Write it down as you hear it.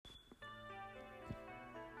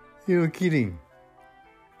You're kidding.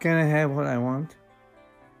 Can I have what I want?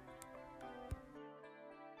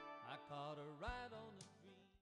 I caught a ride on